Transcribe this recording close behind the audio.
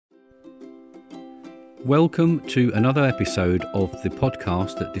Welcome to another episode of the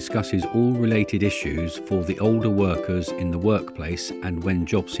podcast that discusses all related issues for the older workers in the workplace and when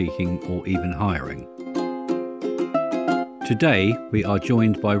job seeking or even hiring. Today we are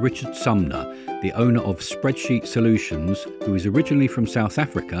joined by Richard Sumner, the owner of Spreadsheet Solutions, who is originally from South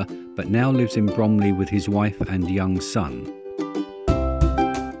Africa but now lives in Bromley with his wife and young son.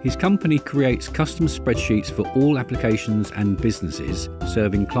 His company creates custom spreadsheets for all applications and businesses,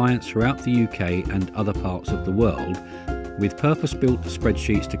 serving clients throughout the UK and other parts of the world, with purpose-built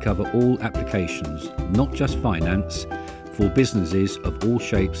spreadsheets to cover all applications, not just finance, for businesses of all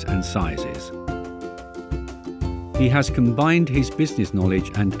shapes and sizes. He has combined his business knowledge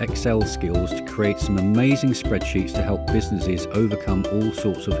and Excel skills to create some amazing spreadsheets to help businesses overcome all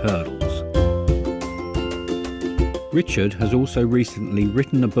sorts of hurdles. Richard has also recently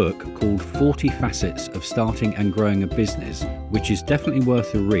written a book called 40 Facets of Starting and Growing a Business, which is definitely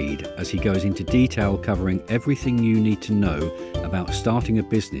worth a read as he goes into detail covering everything you need to know about starting a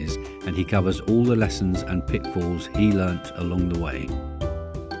business, and he covers all the lessons and pitfalls he learnt along the way.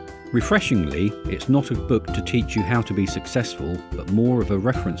 Refreshingly, it's not a book to teach you how to be successful, but more of a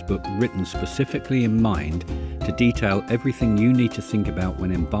reference book written specifically in mind to detail everything you need to think about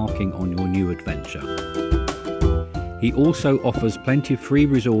when embarking on your new adventure. He also offers plenty of free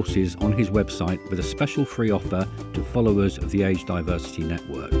resources on his website with a special free offer to followers of the Age Diversity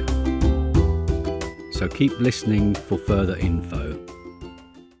Network. So keep listening for further info.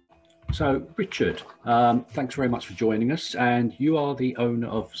 So Richard, thanks very much for joining us, and you are the owner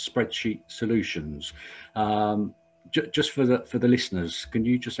of Spreadsheet Solutions. Just for the listeners, can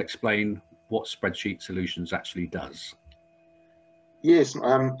you just explain what Spreadsheet Solutions actually does? Yes,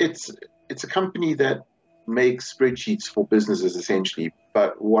 it's a company that makes spreadsheets for businesses essentially.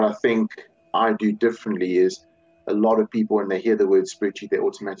 But what I think I do differently is a lot of people, when they hear the word spreadsheet, they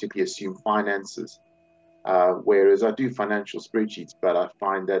automatically assume finances. Whereas I do financial spreadsheets, but I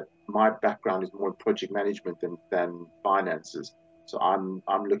find that my background is more in project management than finances. So I'm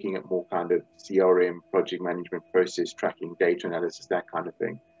looking at more kind of CRM, project management, process tracking, data analysis, that kind of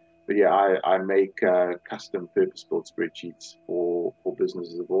thing. But yeah, I make custom purpose-built spreadsheets for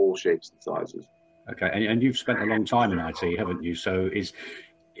businesses of all shapes and sizes. Okay, and you've spent a long time in IT, haven't you? So is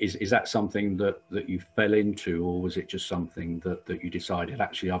that something that you fell into, or was it just something that you decided,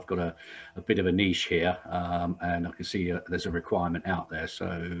 actually, I've got a bit of a niche here, and I can see there's a requirement out there.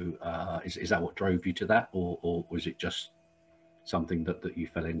 So is that what drove you to that, or was it just something that you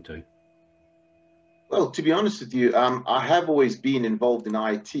fell into? Well, to be honest with you, I have always been involved in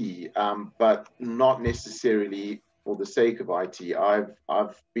IT, but not necessarily for the sake of IT.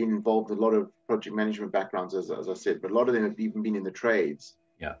 I've been involved in a lot of project management backgrounds, as I said, but a lot of them have even been in the trades.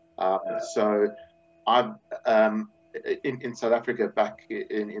 Yeah. So I've in South Africa back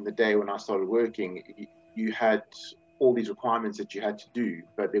in the day when I started working, you had all these requirements that you had to do,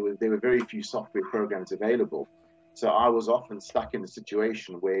 but there were very few software programs available. So I was often stuck in a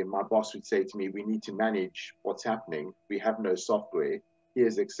situation where my boss would say to me, "We need to manage what's happening. We have no software.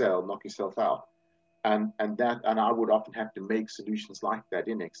 Here's Excel. Knock yourself out." And I would often have to make solutions like that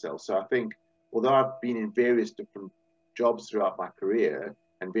in Excel. So I think, although I've been in various different jobs throughout my career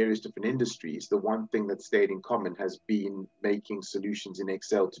and various different industries, the one thing that stayed in common has been making solutions in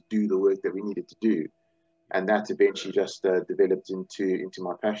Excel to do the work that we needed to do. And that eventually just developed into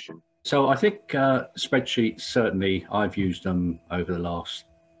my passion. So I think spreadsheets, certainly I've used them over the last,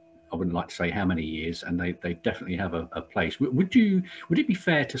 I wouldn't like to say how many years, and they definitely have a place. Would it be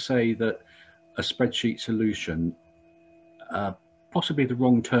fair to say that a spreadsheet solution, possibly the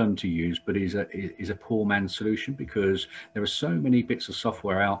wrong term to use, but is a poor man's solution, because there are so many bits of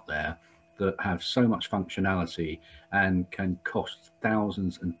software out there that have so much functionality and can cost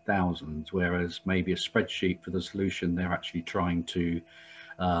thousands and thousands, whereas maybe a spreadsheet for the solution they're actually trying to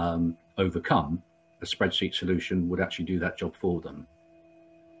overcome, a spreadsheet solution would actually do that job for them?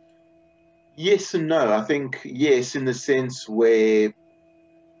 Yes and no. I think yes, in the sense where,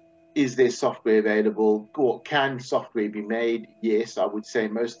 is there software available? Or can software be made? Yes, I would say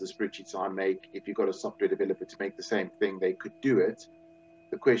most of the spreadsheets I make, if you've got a software developer to make the same thing, they could do it.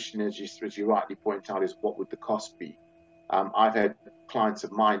 The question is, as you rightly point out, is what would the cost be? I've had clients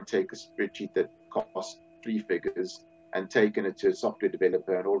of mine take a spreadsheet that costs 3 figures and taken it to a software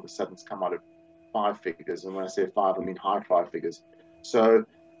developer, and all of a sudden it's come out at 5 figures. And when I say 5, I mean high 5 figures. So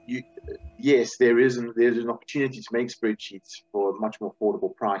yes, there's an opportunity to make spreadsheets for a much more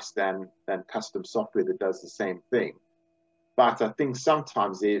affordable price than custom software that does the same thing. But I think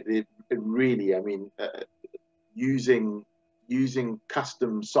sometimes it really, I mean, using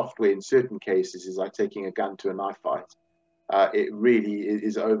custom software in certain cases is like taking a gun to a knife fight. It really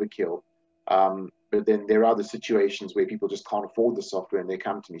is overkill. But then there are other situations where people just can't afford the software and they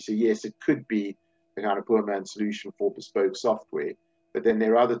come to me. So yes, it could be a kind of poor man's solution for bespoke software. But then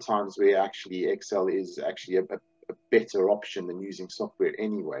there are other times where actually Excel is actually a better option than using software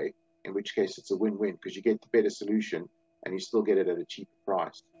anyway, in which case it's a win-win because you get the better solution and you still get it at a cheaper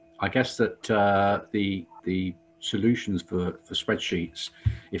price. I guess that the solutions for spreadsheets,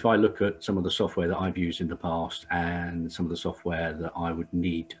 if I look at some of the software that I've used in the past and some of the software that I would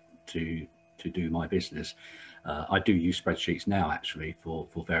need to do my business, I do use spreadsheets now actually for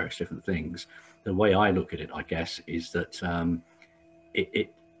various different things. The way I look at it, I guess, is that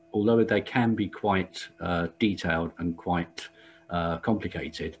although they can be quite detailed and quite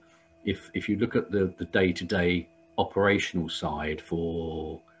complicated, if you look at the day-to-day operational side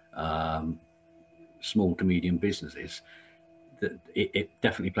for small to medium businesses, that it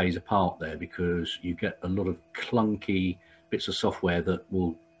definitely plays a part there, because you get a lot of clunky bits of software that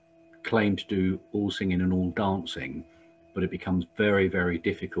will claim to do all singing and all dancing, but it becomes very, very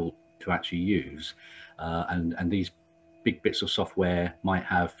difficult to actually use. And these big bits of software might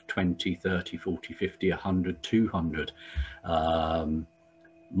have 20, 30, 40, 50, 100, 200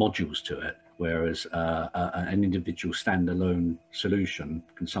 modules to it, whereas an individual standalone solution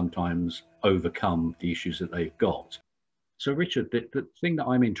can sometimes overcome the issues that they've got. So Richard, the thing that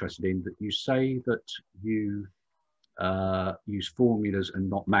I'm interested in, that you say that you use formulas and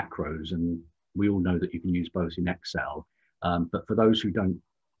not macros, and we all know that you can use both in Excel, but for those who don't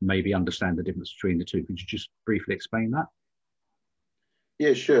maybe understand the difference between the two, could you just briefly explain that?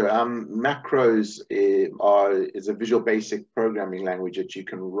 Yeah, sure. Macros is a Visual Basic programming language that you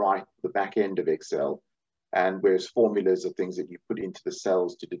can write the back end of Excel, and whereas formulas are things that you put into the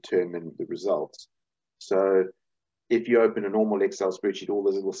cells to determine the results. So if you open a normal Excel spreadsheet, all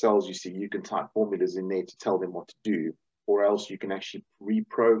those little cells you see, you can type formulas in there to tell them what to do, or else you can actually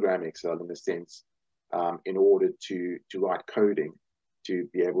reprogram Excel in a sense in order to write coding to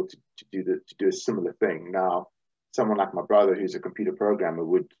be able to do a similar thing. Now, someone like my brother, who's a computer programmer,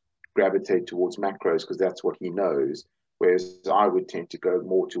 would gravitate towards macros because that's what he knows, whereas I would tend to go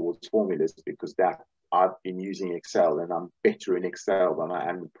more towards formulas because that I've been using Excel and I'm better in Excel than I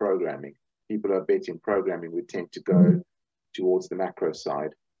am in programming. People who are better in programming would tend to go towards the macro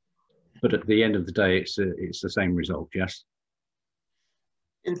side. But at the end of the day, it's the same result, yes?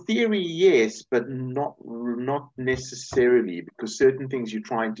 In theory, yes, but not necessarily, because certain things you're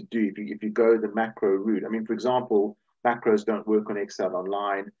trying to do, if you go the macro route, I mean, for example, macros don't work on Excel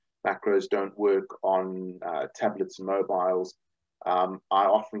Online, macros don't work on tablets and mobiles. I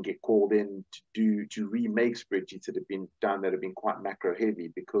often get called in to remake spreadsheets that have been done that have been quite macro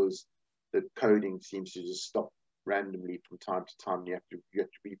heavy because the coding seems to just stop randomly from time to time. You have to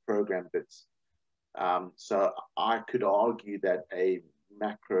reprogram bits. So I could argue that a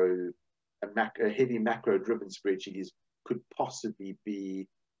heavy macro driven spreadsheet could possibly be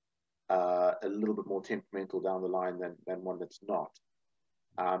a little bit more temperamental down the line than one that's not.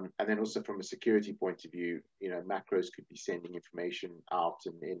 And then also from a security point of view, macros could be sending information out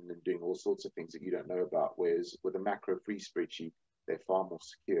and doing all sorts of things that you don't know about, whereas with a macro free spreadsheet, they're far more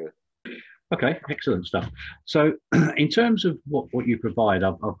secure. Okay, excellent stuff. So in terms of what you provide,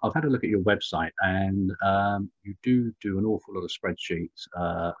 I've had a look at your website, and you do an awful lot of spreadsheets,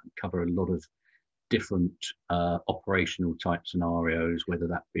 cover a lot of different operational type scenarios, whether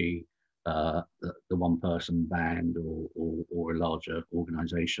that be the one person band or a larger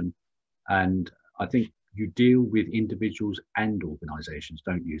organization. And I think you deal with individuals and organizations,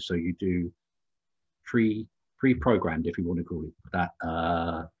 don't you? So you do pre-programmed, if you want to call it that,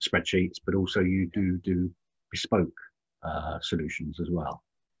 spreadsheets, but also you do bespoke solutions as well.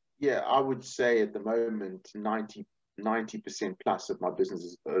 Yeah, I would say at the moment 90% plus of my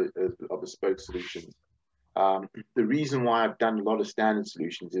business are bespoke solutions. The reason why I've done a lot of standard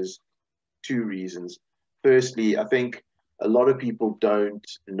solutions is two reasons. Firstly, I think a lot of people don't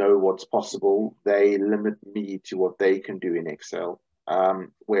know what's possible. They limit me to what they can do in Excel.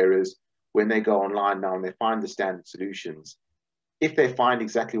 Whereas when they go online now and they find the standard solutions, if they find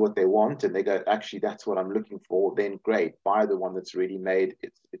exactly what they want and they go, actually, that's what I'm looking for, then great, buy the one that's ready made.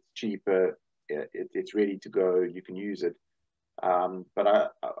 It's cheaper. It's ready to go. You can use it. But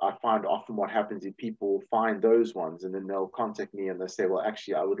I find often what happens is people find those ones and then they'll contact me and they'll say, well,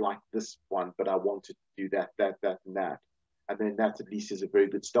 actually, I would like this one, but I want to do that, and that. And then that at least is a very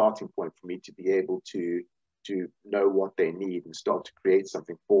good starting point for me to be able to know what they need and start to create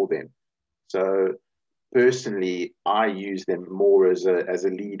something for them. So personally, I use them more as a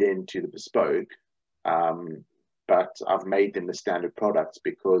lead in to the bespoke, but I've made them the standard products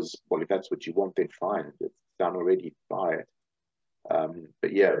because, well, if that's what you want, then fine. It's done already, buy it.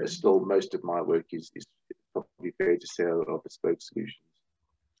 But yeah, still most of my work is probably fair to say are bespoke solutions.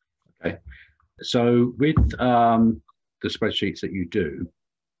 Okay. So with the spreadsheets that you do,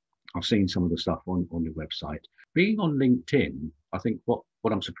 I've seen some of the stuff on your website. Being on LinkedIn, I think what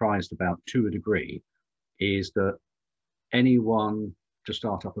I'm surprised about to a degree is that anyone to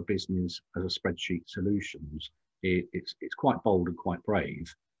start up a business as a Spreadsheet Solutions, it's quite bold and quite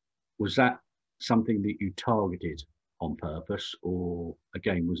brave. Was that something that you targeted on purpose, or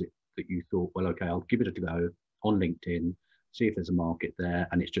again, was it that you thought, well, okay, I'll give it a go on LinkedIn, see if there's a market there,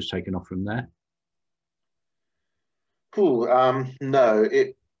 and it's just taken off from there? Cool. No,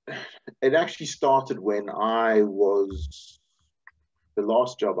 it actually started when the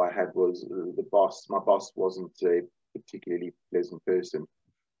last job I had was my boss wasn't a particularly pleasant person.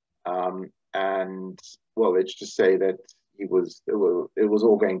 And well, let's just say that it was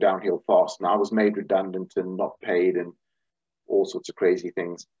all going downhill fast, and I was made redundant and not paid and all sorts of crazy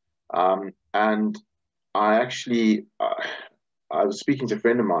things. And I actually, I was speaking to a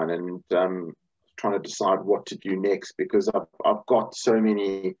friend of mine and trying to decide what to do next, because I've got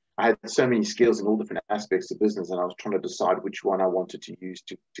I had so many skills in all different aspects of business, and I was trying to decide which one I wanted to use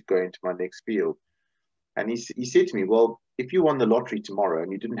to go into my next field. And he said to me, well, if you won the lottery tomorrow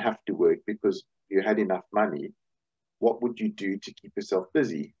and you didn't have to work because you had enough money, what would you do to keep yourself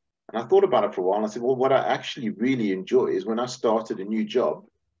busy? And I thought about it for a while, and I said, well, what I actually really enjoy is when I started a new job,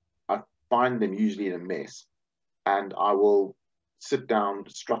 I find them usually in a mess, and I will sit down,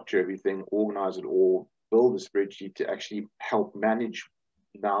 structure everything, organize it all, build a spreadsheet to actually help manage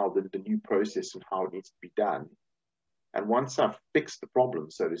now the new process and how it needs to be done. And once I've fixed the problem,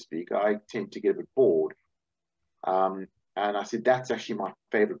 so to speak, I tend to get a bit bored. And I said, that's actually my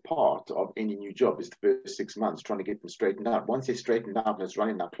favorite part of any new job, is the first 6 months, trying to get them straightened out. Once they're straightened out and it's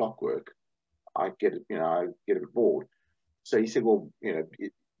running like clockwork, I get a bit bored. So he said, well,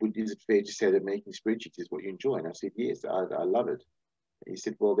 is it fair to say that making spreadsheets is what you enjoy? And I said, yes, I love it. And he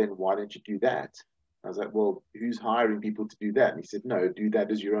said, well, then why don't you do that? I was like, well, who's hiring people to do that? And he said, no, do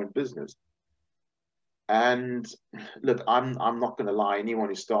that as your own business. And look, I'm not going to lie. Anyone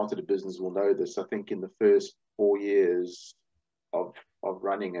who started a business will know this. I think in the first 4 years of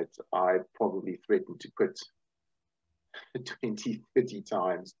running it, I probably threatened to quit 20, 30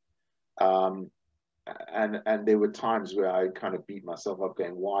 times. And there were times where I kind of beat myself up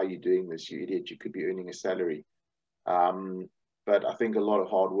going, why are you doing this, you idiot? You could be earning a salary. But I think a lot of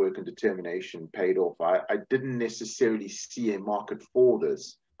hard work and determination paid off. I didn't necessarily see a market for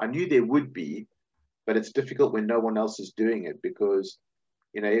this. I knew there would be, but it's difficult when no one else is doing it, because,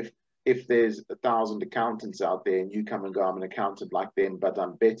 if there's 1,000 accountants out there and you come and go, I'm an accountant like them, but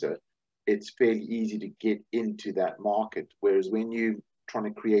I'm better, it's fairly easy to get into that market. Whereas when you're trying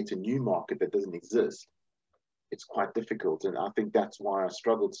to create a new market that doesn't exist, it's quite difficult. And I think that's why I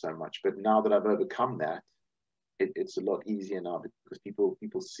struggled so much. But now that I've overcome that, it's a lot easier now, because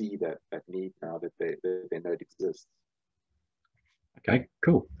people see that need now, that they know it exists. Okay,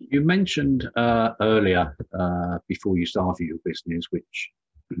 cool. You mentioned earlier, before you started your business, which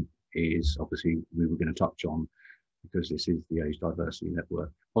is obviously we were going to touch on because this is the Age Diversity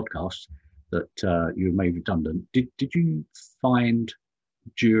Network podcast, that you were made redundant. Did you find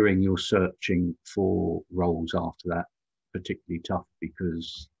during your searching for roles after that particularly tough,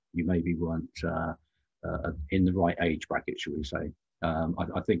 because you maybe weren't in the right age bracket, shall we say?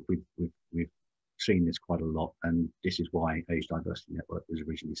 I think we've seen this quite a lot, and this is why Age Diversity Network was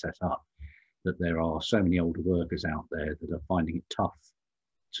originally set up, that there are so many older workers out there that are finding it tough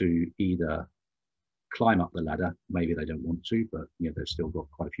to either climb up the ladder. Maybe they don't want to, but they've still got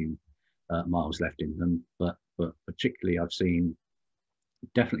quite a few miles left in them. But particularly I've seen,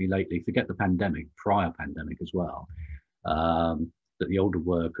 definitely lately, forget the pandemic, prior pandemic as well, that the older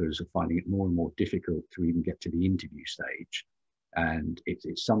workers are finding it more and more difficult to even get to the interview stage. And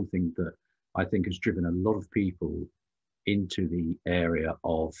it's something that I think has driven a lot of people into the area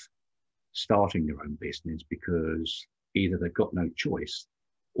of starting their own business, because either they've got no choice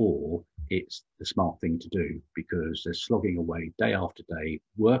or it's the smart thing to do, because they're slogging away day after day,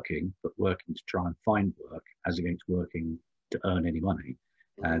 working to try and find work, as against working to earn any money.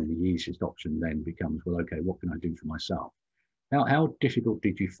 And the easiest option then becomes, well, okay, what can I do for myself? How difficult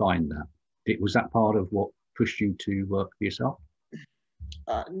did you find that? Was that part of what pushed you to work for yourself?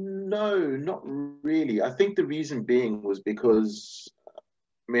 No, not really. I think the reason being was because,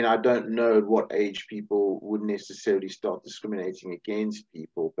 I don't know at what age people would necessarily start discriminating against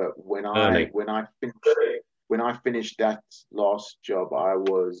people, but when I finished that last job, I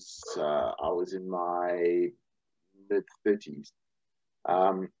was in my mid-30s.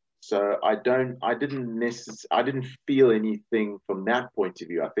 So I didn't feel anything from that point of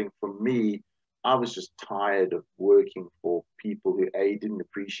view. I think for me, I was just tired of working for people who A, didn't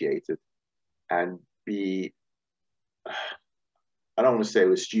appreciate it, and B, I don't want to say it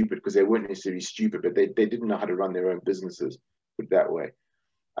was stupid, because they weren't necessarily stupid, but they didn't know how to run their own businesses, put it that way.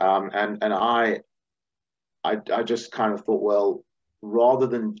 And I just kind of thought, well, rather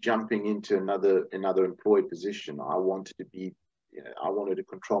than jumping into another employed position, I wanted to be, I wanted to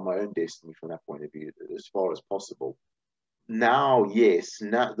control my own destiny from that point of view as far as possible. Now, yes,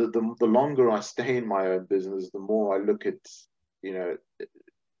 now the longer I stay in my own business, the more I look at, you know,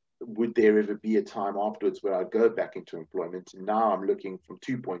 would there ever be a time afterwards where I'd go back into employment? And now I'm looking from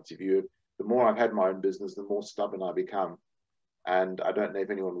 2 points of view. The more I've had my own business, the more stubborn I become. And I don't know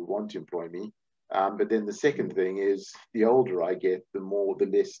if anyone would want to employ me. But then the second thing is, the older I get, the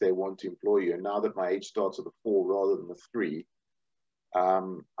less they want to employ you. And now that my age starts with a 4 rather than a 3,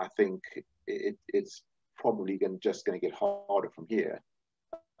 I think it's probably just going to get harder from here,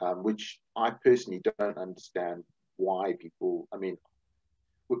 which I personally don't understand why people, I mean,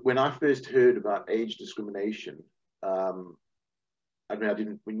 when I first heard about age discrimination, I mean, I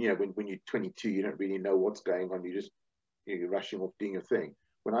didn't, when you're 22, you don't really know what's going on. You're rushing off doing your thing.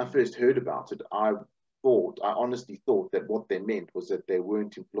 When I first heard about it, I honestly thought that what they meant was that they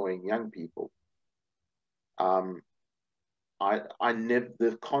weren't employing young people.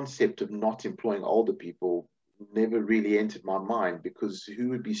 The concept of not employing older people never really entered my mind, because who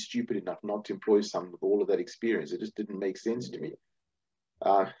would be stupid enough not to employ someone with all of that experience? It just didn't make sense to me.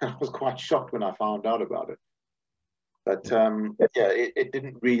 I was quite shocked when I found out about it. But yeah, it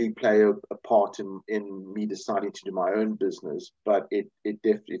didn't really play a part in me deciding to do my own business, but it's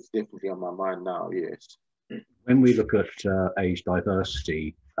definitely on my mind now, yes. When we look at age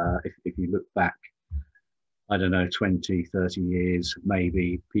diversity, if you look back, I don't know, 20, 30 years,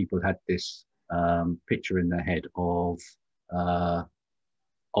 maybe people had this picture in their head of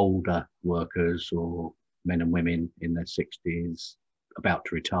older workers or men and women in their 60s about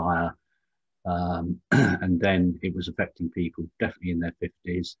to retire. And then it was affecting people definitely in their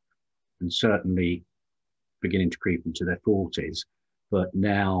 50s and certainly beginning to creep into their 40s. But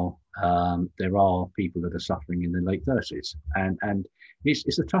now there are people that are suffering in their late 30s. And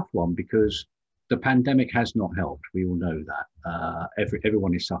it's a tough one, because the pandemic has not helped. We all know that.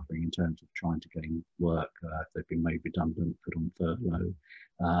 Everyone is suffering in terms of trying to gain work. They've been made redundant, put on furlough,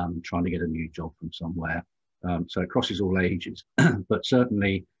 trying to get a new job from somewhere. So it crosses all ages. But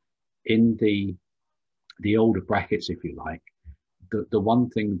certainly in the older brackets, if you like, the one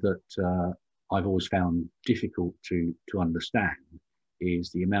thing that I've always found difficult to understand is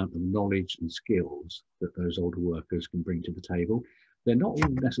the amount of knowledge and skills that those older workers can bring to the table. They're not all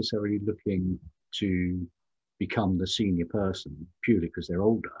necessarily looking to become the senior person purely because they're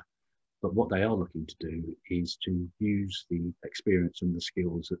older, but what they are looking to do is to use the experience and the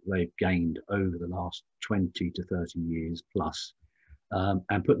skills that they've gained over the last 20 to 30 years plus,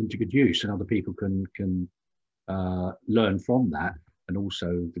 and put them to good use, and other people can learn from that. And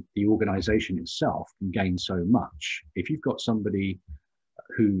also the organization itself can gain so much. If you've got somebody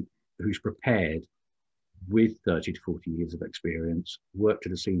who's prepared with 30 to 40 years of experience, worked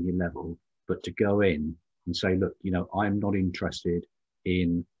at a senior level, but to go in and say, look, I'm not interested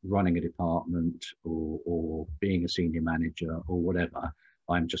in running a department or being a senior manager or whatever.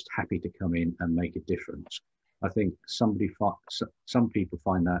 I'm just happy to come in and make a difference. I think some people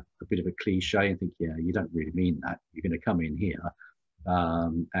find that a bit of a cliche and think, yeah, you don't really mean that. You're going to come in here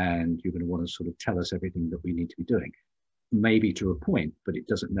and you're going to want to sort of tell us everything that we need to be doing. Maybe to a point, but it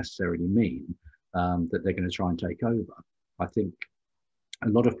doesn't necessarily mean that they're going to try and take over. I think a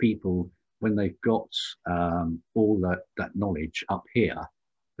lot of people, when they've got all that knowledge up here,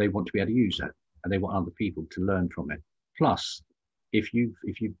 they want to be able to use it, and they want other people to learn from it. Plus, if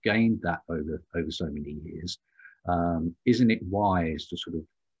you've gained that over so many years, isn't it wise to sort of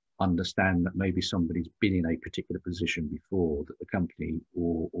understand that maybe somebody's been in a particular position before that the company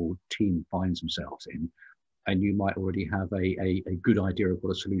or team finds themselves in, and you might already have a good idea of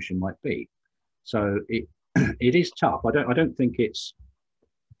what a solution might be. So it is tough. I don't think it's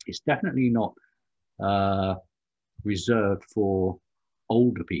definitely not reserved for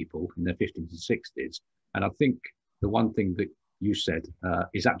older people in their 50s and 60s. And I think the one thing that you said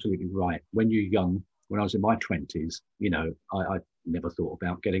is absolutely right. When you're young, when I was in my 20s, I never thought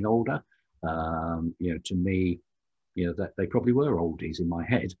about getting older. To me, that they probably were oldies in my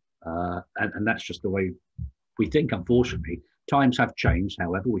head. And that's just the way we think, unfortunately. Times have changed,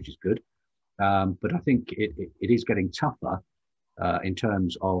 however, which is good. But I think it is getting tougher in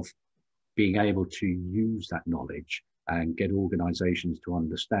terms of being able to use that knowledge and get organisations to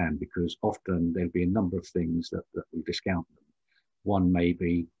understand, because often there'll be a number of things that will discount them. One may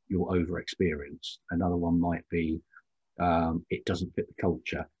be you're over-experienced. Another one might be it doesn't fit the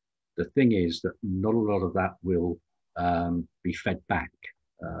culture. The thing is that not a lot of that will be fed back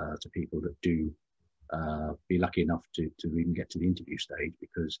to people that do be lucky enough to even get to the interview stage,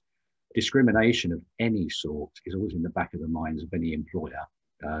 because discrimination of any sort is always in the back of the minds of any employer.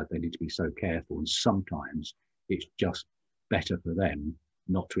 They need to be so careful, and sometimes it's just better for them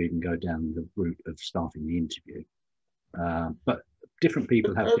not to even go down the route of starting the interview. But different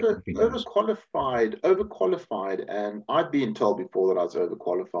people have different opinions. Overqualified, and I've been told before that I was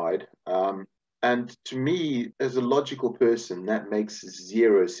overqualified. And to me, as a logical person, that makes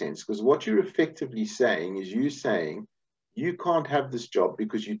zero sense, because what you're effectively saying is you saying you can't have this job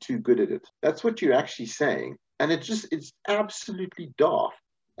because you're too good at it. That's what you're actually saying. And it's absolutely daft.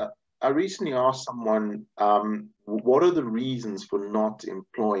 I recently asked someone, what are the reasons for not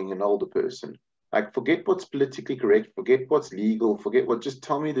employing an older person? Like, forget what's politically correct, forget what's legal, just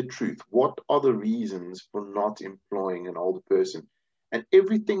tell me the truth. What are the reasons for not employing an older person? And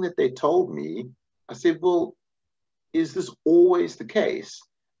everything that they told me, I said, well, is this always the case?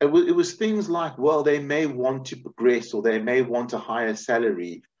 It was things like, well, they may want to progress, or they may want a higher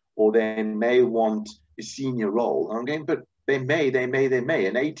salary, or they may want a senior role. And I'm going, but they may. An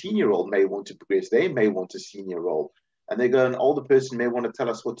 18-year-old may want to progress. They may want a senior role. And they go, an older person may want to tell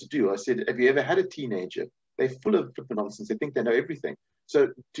us what to do. I said, have you ever had a teenager? They're full of flippant nonsense. They think they know everything. So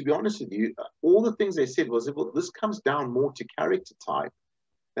to be honest with you, all the things they said was, well, this comes down more to character type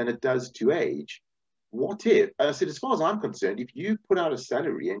than it does to age. What if, I said, as far as I'm concerned, if you put out a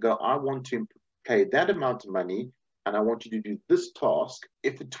salary and go, I want to pay that amount of money and I want you to do this task,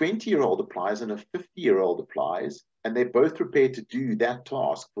 if a 20-year-old applies and a 50-year-old applies, and they're both prepared to do that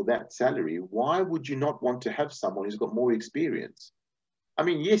task for that salary, why would you not want to have someone who's got more experience? I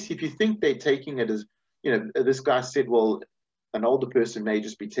mean, yes, if you think they're taking it as, this guy said, well, an older person may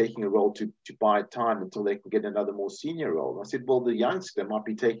just be taking a role to buy time until they can get another more senior role. And I said, well, the youngster might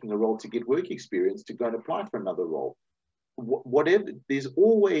be taking a role to get work experience to go and apply for another role. Whatever, there's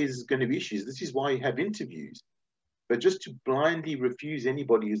always going to be issues. This is why you have interviews. But just to blindly refuse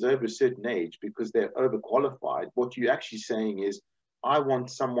anybody who's over a certain age because they're overqualified, what you're actually saying is, I want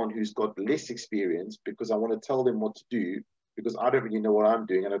someone who's got less experience because I want to tell them what to do, because I don't really know what I'm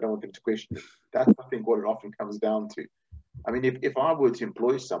doing and I don't want them to question it. That's, I think, what it often comes down to. I mean, if I were to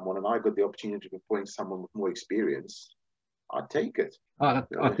employ someone and I got the opportunity to employ someone with more experience, I'd take it. I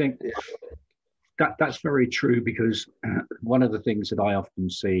think that's very true, because one of the things that I often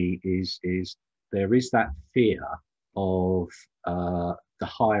see is there is that fear of the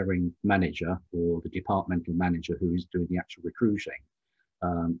hiring manager or the departmental manager who is doing the actual recruiting.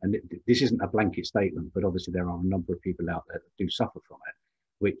 And this isn't a blanket statement, but obviously there are a number of people out there that do suffer from it,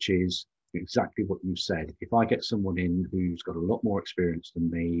 which is exactly what you said. If I get someone in who's got a lot more experience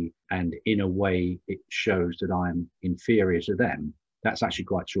than me, and in a way it shows that I'm inferior to them, that's actually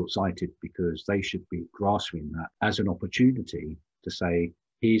quite short-sighted, because they should be grasping that as an opportunity to say,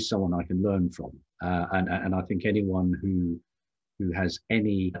 here's someone I can learn from. And I think anyone who has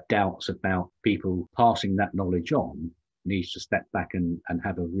any doubts about people passing that knowledge on needs to step back and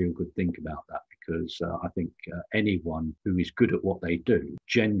have a real good think about that, because I think anyone who is good at what they do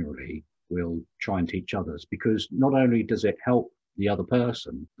generally will try and teach others, because not only does it help the other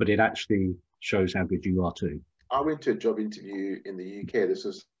person, but it actually shows how good you are too. I went to a job interview in the UK. This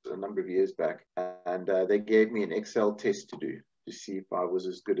was a number of years back, and they gave me an Excel test to do to see if I was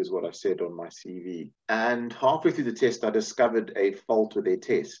as good as what I said on my CV. And halfway through the test, I discovered a fault with their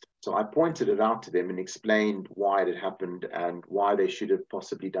test. So I pointed it out to them and explained why it had happened and why they should have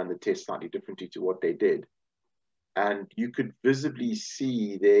possibly done the test slightly differently to what they did. And you could visibly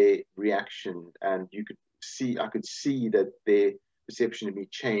see their reaction, and I could see that their perception of me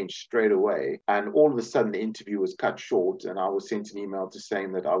changed straight away. And all of a sudden the interview was cut short and I was sent an email to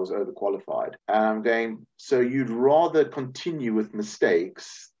saying that I was overqualified. And I'm going, so you'd rather continue with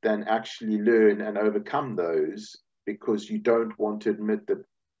mistakes than actually learn and overcome those, because you don't want to admit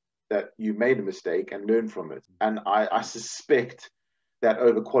that you made a mistake and learn from it. And I suspect that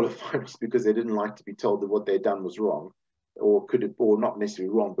overqualified was because they didn't like to be told that what they'd done was wrong, or not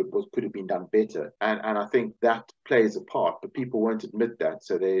necessarily wrong, but could have been done better. And I think that plays a part, but people won't admit that,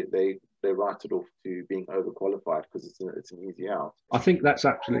 so they write it off to being overqualified because it's an easy out. I think that's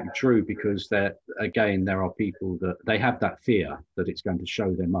absolutely true, because there are people that they have that fear that it's going to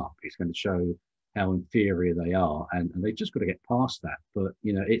show them up, it's going to show how inferior they are, and they just got to get past that. But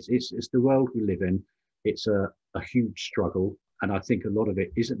it's the world we live in. It's a huge struggle, and I think a lot of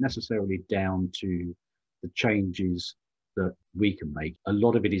it isn't necessarily down to the changes that we can make. A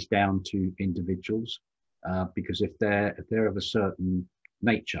lot of it is down to individuals, because if they're of a certain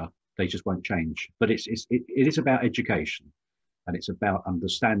nature, they just won't change. But it is about education, and it's about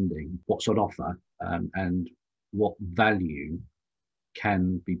understanding what's on offer, and what value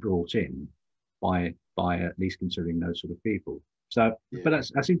can be brought in by at least considering those sort of people. So, Yeah. but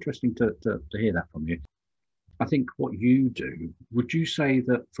that's interesting to hear that from you. I think what you do, would you say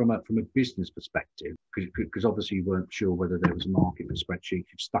that from a business perspective, because obviously you weren't sure whether there was a market for spreadsheets,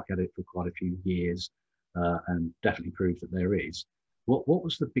 you've stuck at it for quite a few years, and definitely proved that there is. What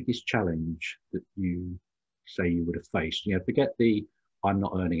was the biggest challenge that you say you would have faced? You know, forget the I'm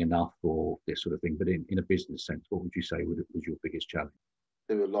not earning enough or this sort of thing, but in a business sense, what would you say was your biggest challenge?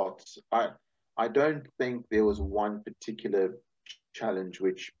 There were lots. I don't think there was one particular challenge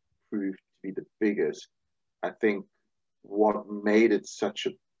which proved to be the biggest. I think what made it such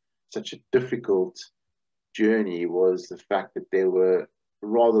a difficult journey was the fact that there were,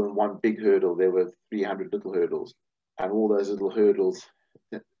 rather than one big hurdle, there were 300 little hurdles, and all those little hurdles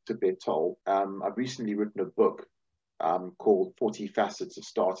took their toll. I've recently written a book called 40 Facets of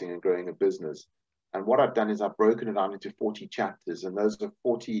Starting and Growing a Business. And what I've done is I've broken it down into 40 chapters, and those are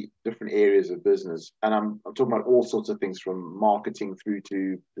 40 different areas of business. And I'm talking about all sorts of things, from marketing through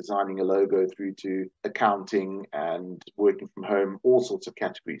to designing a logo, through to accounting and working from home, all sorts of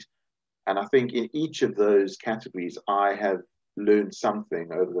categories. And I think in each of those categories, I have learned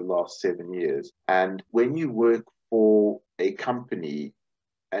something over the last 7 years. And when you work for a company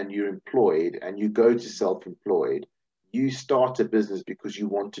and you're employed and you go to self-employed, you start a business because you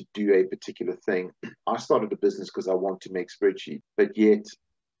want to do a particular thing. I started a business because I want to make spreadsheets, but yet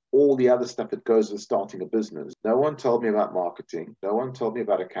all the other stuff that goes with starting a business, no one told me about marketing. No one told me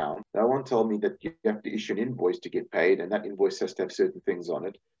about account. No one told me that you have to issue an invoice to get paid, and that invoice has to have certain things on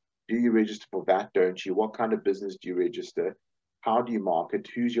it. Do you register for that? Don't you? What kind of business do you register? How do you market?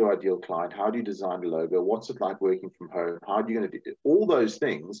 Who's your ideal client? How do you design a logo? What's it like working from home? How are you going to do it? All those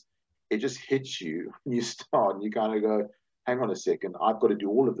things? It just hits you when you start, and you kind of go, hang on a second, I've got to do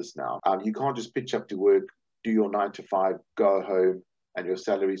all of this now. You can't just pitch up to work, do your 9 to 5, go home, and your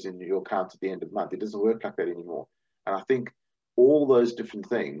salary's in your account at the end of the month. It doesn't work like that anymore. And I think all those different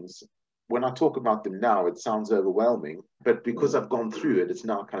things, when I talk about them now, it sounds overwhelming, but because I've gone through it, it's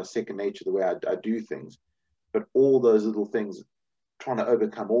now kind of second nature the way I do things. But all those little things, trying to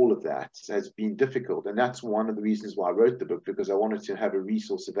overcome all of that has been difficult. And that's one of the reasons why I wrote the book, because I wanted to have a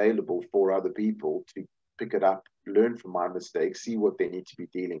resource available for other people to pick it up, learn from my mistakes, see what they need to be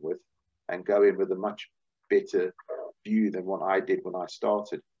dealing with, and go in with a much better view than what I did when I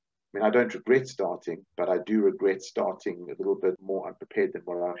started. I mean, I don't regret starting, but I do regret starting a little bit more unprepared than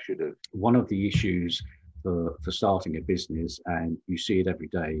what I should have. One of the issues for starting a business, and you see it every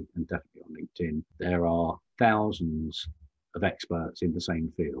day, and definitely on LinkedIn, there are thousands of experts in the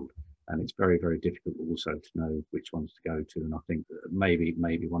same field, and it's very, very difficult also to know which ones to go to. And I think that maybe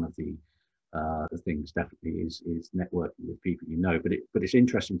one of the things definitely is networking with people you know. But it's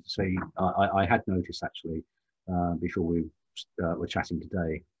interesting to see. I had noticed actually before we were chatting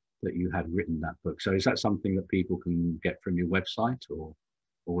today that you had written that book. So is that something that people can get from your website, or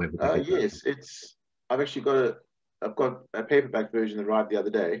where would they get Yes, it's. I've got a paperback version that arrived the other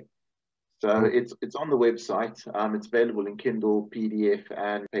day. So it's on the website. It's available in Kindle, PDF,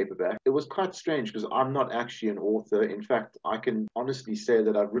 and paperback. It was quite strange because I'm not actually an author. In fact, I can honestly say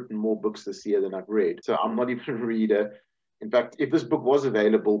that I've written more books this year than I've read. So I'm not even a reader. In fact, if this book was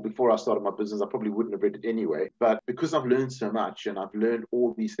available before I started my business, I probably wouldn't have read it anyway. But because I've learned so much and I've learned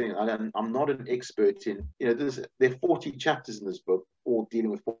all these things, I'm not an expert in, there are 40 chapters in this book, all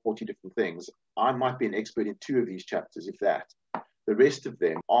dealing with 40 different things. I might be an expert in 2 of these chapters, if that. The rest of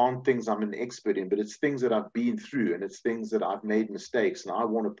them aren't things I'm an expert in, but it's things that I've been through, and it's things that I've made mistakes. And I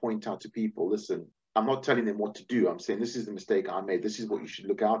want to point out to people, listen, I'm not telling them what to do. I'm saying, this is the mistake I made. This is what you should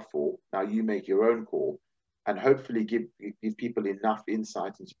look out for. Now you make your own call, and hopefully give people enough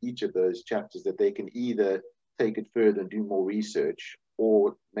insight into each of those chapters that they can either take it further and do more research,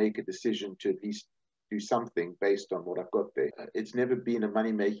 or make a decision to at least do something based on what I've got there. It's never been a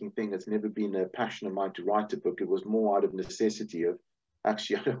money-making thing. It's never been a passion of mine to write a book. It was more out of necessity of,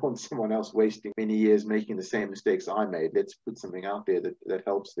 actually, I don't want someone else wasting many years making the same mistakes I made. Let's put something out there that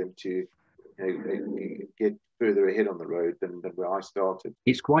helps them to get further ahead on the road than where I started.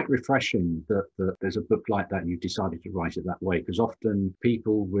 It's quite refreshing that there's a book like that and you've decided to write it that way, because often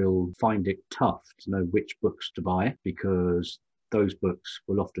people will find it tough to know which books to buy, because those books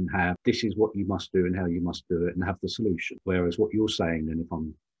will often have, this is what you must do and how you must do it, and have the solution. Whereas what you're saying, and if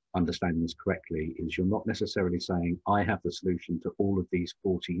I'm understanding this correctly, is you're not necessarily saying, I have the solution to all of these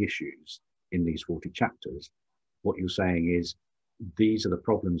 40 issues. in these 40 chapters, what you're saying is, these are the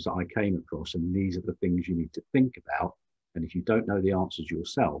problems that I came across, and these are the things you need to think about. And if you don't know the answers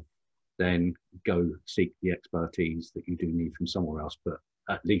yourself, then go seek the expertise that you do need from somewhere else. But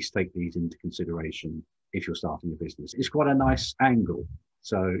at least take these into consideration if you're starting a business. It's quite a nice angle.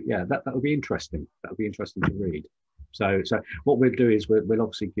 So yeah, that would be interesting. That would be interesting to read. So what we'll do is we'll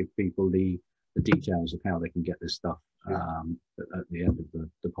obviously give people the details of how they can get this stuff at the end of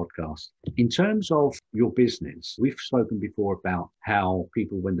the podcast. In terms of your business, we've spoken before about how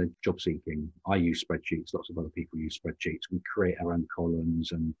people, when they're job seeking, I use spreadsheets, lots of other people use spreadsheets. We create our own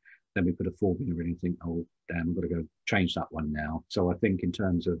columns, and then we put a formula in and think, oh, damn, I've got to go change that one now. So I think in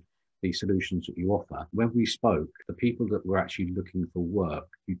terms of the solutions that you offer, when we spoke, the people that were actually looking for work,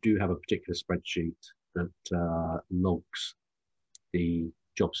 you do have a particular spreadsheet that logs the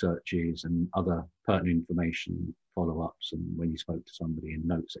job searches and other pertinent information, follow-ups, and when you spoke to somebody, and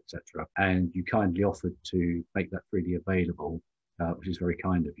notes, etc. And you kindly offered to make that freely available, which is very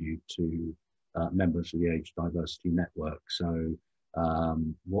kind of you, to members of the Age Diversity Network. So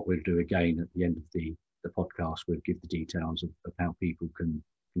what we'll do again at the end of the podcast, we'll give the details of how people can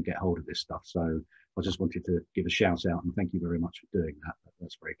get hold of this stuff. So I just wanted to give a shout out and thank you very much for doing that.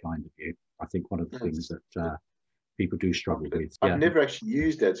 That's very kind of you. I think one of the things that people do struggle with. I've never actually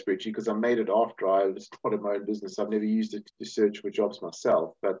used that spreadsheet because I made it after I started my own business. I've never used it to search for jobs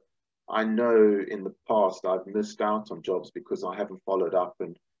myself, but I know in the past I've missed out on jobs because I haven't followed up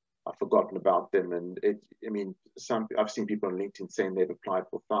and I've forgotten about them. And I've seen people on LinkedIn saying they've applied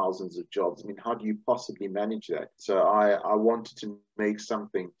for thousands of jobs. I mean, how do you possibly manage that? So I wanted to make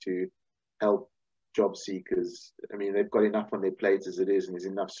something to help job seekers. I mean, they've got enough on their plates as it is, and there's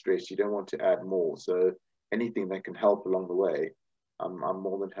enough stress. You don't want to add more. So anything that can help along the way, I'm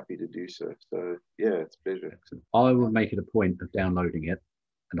more than happy to do so. So yeah, it's a pleasure. Excellent. I will make it a point of downloading it,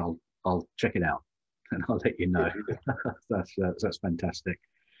 and I'll check it out, and I'll let you know. That's fantastic.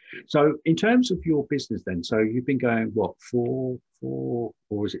 So in terms of your business then, so you've been going, what, four, or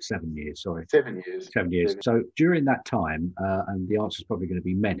is it 7 years? Sorry. 7 years. 7 years. So during that time, and the answer is probably going to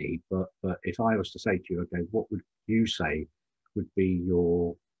be many, but if I was to say to you, okay, what would you say would be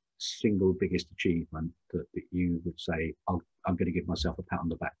your single biggest achievement that you would say, I'm going to give myself a pat on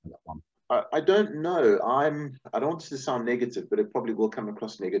the back for that one? I don't know. I don't want to sound negative, but it probably will come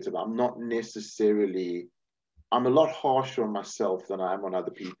across negative. I'm a lot harsher on myself than I am on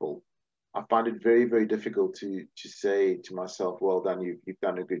other people. I find it very, very difficult to say to myself, well done, you've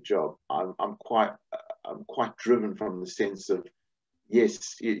done a good job. I'm quite driven from the sense of,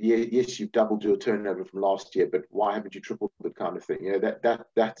 yes, you've doubled your turnover from last year, but why haven't you tripled it, kind of thing? You know,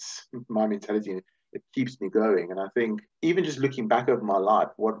 that's my mentality. It keeps me going. And I think even just looking back over my life,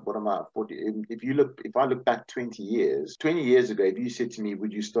 what am I? If I look back 20 years ago, if you said to me,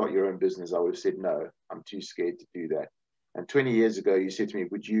 would you start your own business? I would have said, no, I'm too scared to do that. And 20 years ago, you said to me,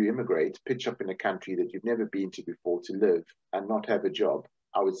 would you immigrate, pitch up in a country that you've never been to before to live and not have a job?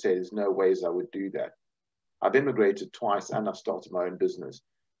 I would say there's no ways I would do that. I've immigrated twice and I've started my own business.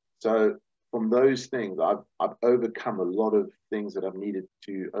 So from those things, I've overcome a lot of things that I've needed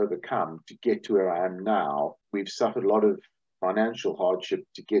to overcome to get to where I am now. We've suffered a lot of financial hardship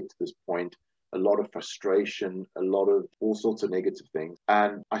to get to this point, a lot of frustration, a lot of all sorts of negative things.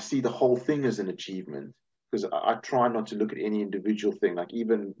 And I see the whole thing as an achievement because I try not to look at any individual thing. Like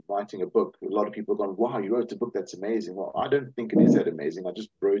even writing a book, a lot of people have gone, wow, you wrote a book, that's amazing. Well, I don't think it is that amazing. I just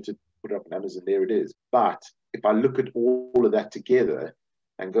wrote it, put it up on Amazon, there it is. But if I look at all of that together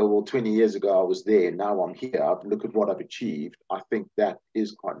and go, well, 20 years ago I was there, now I'm here, look at what I've achieved, I think that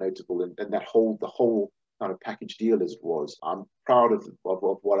is quite notable. And that the whole kind of package deal as it was, I'm proud of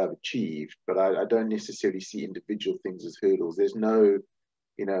what I've achieved, but I don't necessarily see individual things as hurdles. There's no,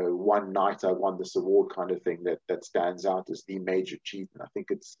 one night I won this award kind of thing that stands out as the major achievement. I think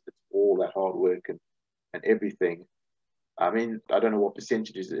it's all that hard work and everything. I mean, I don't know what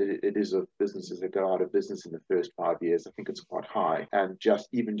percentages it is of businesses that go out of business in the first 5 years. I think it's quite high, and just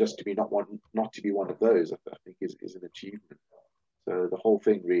to be not to be one of those, I think is an achievement. So the whole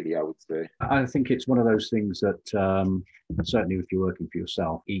thing, really, I would say. I think it's one of those things that certainly, if you're working for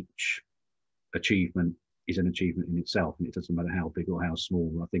yourself, each achievement is an achievement in itself, and it doesn't matter how big or how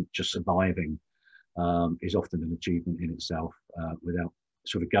small. I think just surviving is often an achievement in itself, without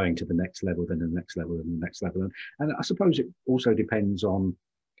sort of going to the next level, then the next level, and the next level. And I suppose it also depends on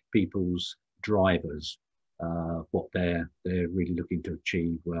people's drivers, what they're really looking to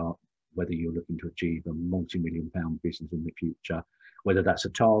achieve. Well, whether you're looking to achieve a multi-million-pound business in the future, whether that's a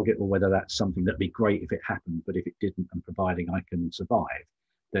target or whether that's something that'd be great if it happened, but if it didn't, and providing I can survive,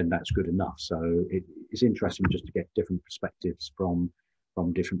 then that's good enough. So it's interesting just to get different perspectives from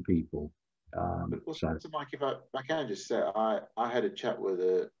different people. But also, Mike, if I can just say, I had a chat with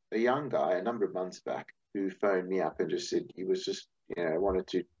a young guy a number of months back who phoned me up and just said he was just, wanted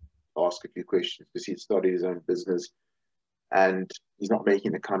to ask a few questions because he'd started his own business and he's not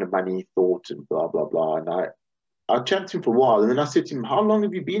making the kind of money he thought and blah, blah, blah. And I chatted to him for a while and then I said to him, how long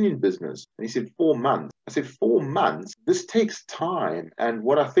have you been in business? And he said, 4 months. I said, 4 months? This takes time. And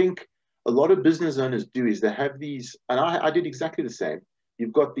what I think a lot of business owners do is they have these, and I did exactly the same.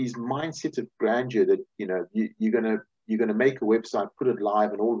 You've got these mindset of grandeur that, you're gonna make a website, put it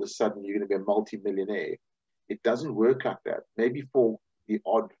live, and all of a sudden you're gonna be a multi-millionaire. It doesn't work like that. Maybe for the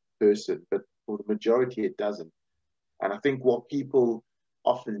odd person, but for the majority it doesn't. And I think what people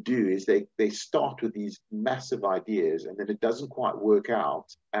often do is they start with these massive ideas and then it doesn't quite work out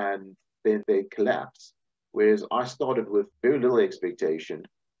and then they collapse. Whereas I started with very little expectation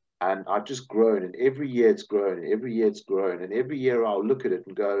and I've just grown, and every year it's grown, and every year it's grown, and every year I'll look at it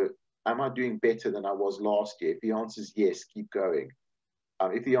and go, am I doing better than I was last year? If the answer is yes, keep going.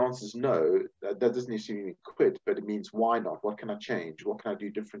 If the answer is no, that doesn't necessarily mean quit, but it means why not? What can I change? What can I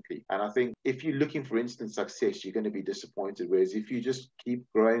do differently? And I think if you're looking for instant success, you're going to be disappointed. Whereas if you just keep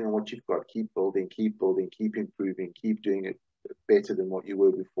growing on what you've got, keep building, keep improving, keep doing it better than what you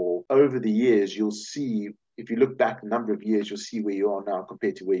were before, over the years, you'll see, if you look back a number of years, you'll see where you are now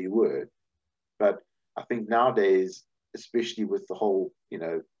compared to where you were. But I think nowadays, especially with the whole,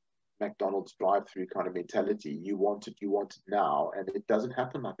 McDonald's drive-through kind of mentality, you want it now, and it doesn't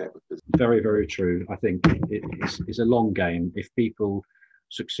happen like that with business. Very, very true. I think it's a long game. If people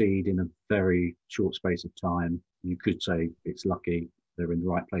succeed in a very short space of time, you could say it's lucky, they're in the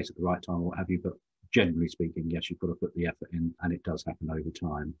right place at the right time, or what have you, but generally speaking, yes, you've got to put the effort in, and it does happen over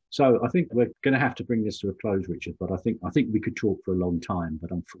time. So I think we're going to have to bring this to a close, Richard, but I think we could talk for a long time,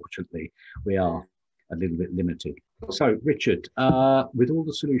 but unfortunately we are a little bit limited. So Richard, with all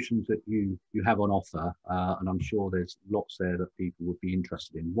the solutions that you have on offer, and I'm sure there's lots there that people would be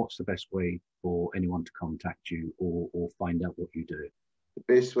interested in, what's the best way for anyone to contact you or find out what you do? The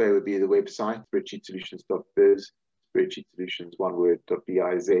best way would be the website, spreadsheetsolutions.biz, Spreadsheet Solutions, one word,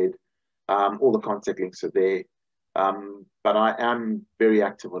 .biz. All the contact links are there. But I am very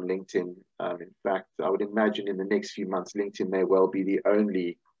active on LinkedIn. In fact, I would imagine in the next few months, LinkedIn may well be the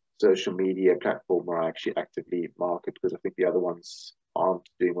only social media platform where I actually actively market, because I think the other ones aren't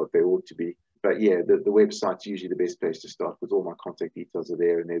doing what they ought to be. But yeah, the website's usually the best place to start because all my contact details are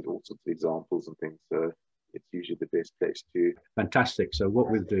there and there's all sorts of examples and things. So it's usually the best place to. Fantastic. So what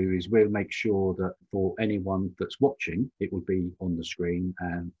we'll do is we'll make sure that for anyone that's watching, it will be on the screen,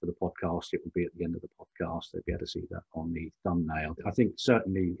 and for the podcast, it will be at the end of the podcast. They'll be able to see that on the thumbnail. I think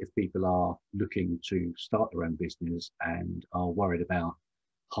certainly if people are looking to start their own business and are worried about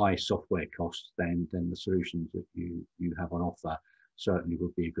high software costs, then the solutions that you have on offer certainly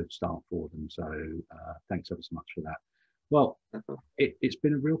would be a good start for them. So thanks ever so much for that. Well, it's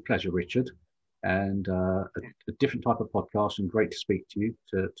been a real pleasure, Richard, and a different type of podcast, and great to speak to you,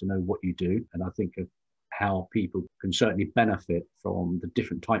 to know what you do, and I think of how people can certainly benefit from the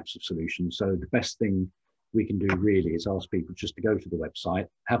different types of solutions. So the best thing we can do really is ask people just to go to the website,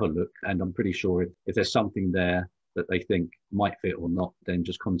 have a look, and I'm pretty sure if there's something there that they think might fit or not, then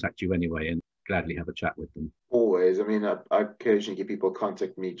just contact you anyway and gladly have a chat with them. Always. I mean, I occasionally get people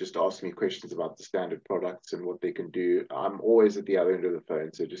contact me just to ask me questions about the standard products and what they can do. I'm always at the other end of the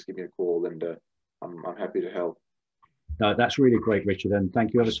phone, so just give me a call and I'm happy to help. No, that's really great, Richard, and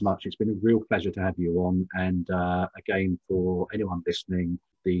thank you ever so much. It's been a real pleasure to have you on. And again, for anyone listening,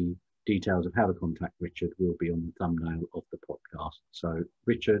 the details of how to contact Richard will be on the thumbnail of the podcast. So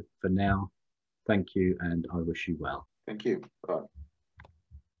Richard, for now, thank you, and I wish you well. Thank you. Bye.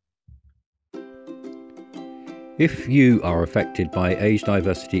 If you are affected by age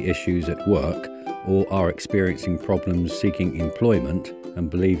diversity issues at work or are experiencing problems seeking employment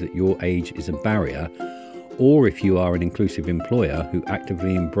and believe that your age is a barrier, or if you are an inclusive employer who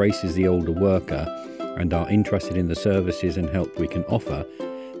actively embraces the older worker and are interested in the services and help we can offer,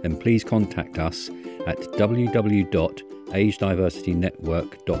 then please contact us at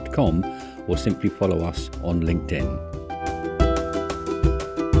www.agediversitynetwork.com or simply follow us on LinkedIn.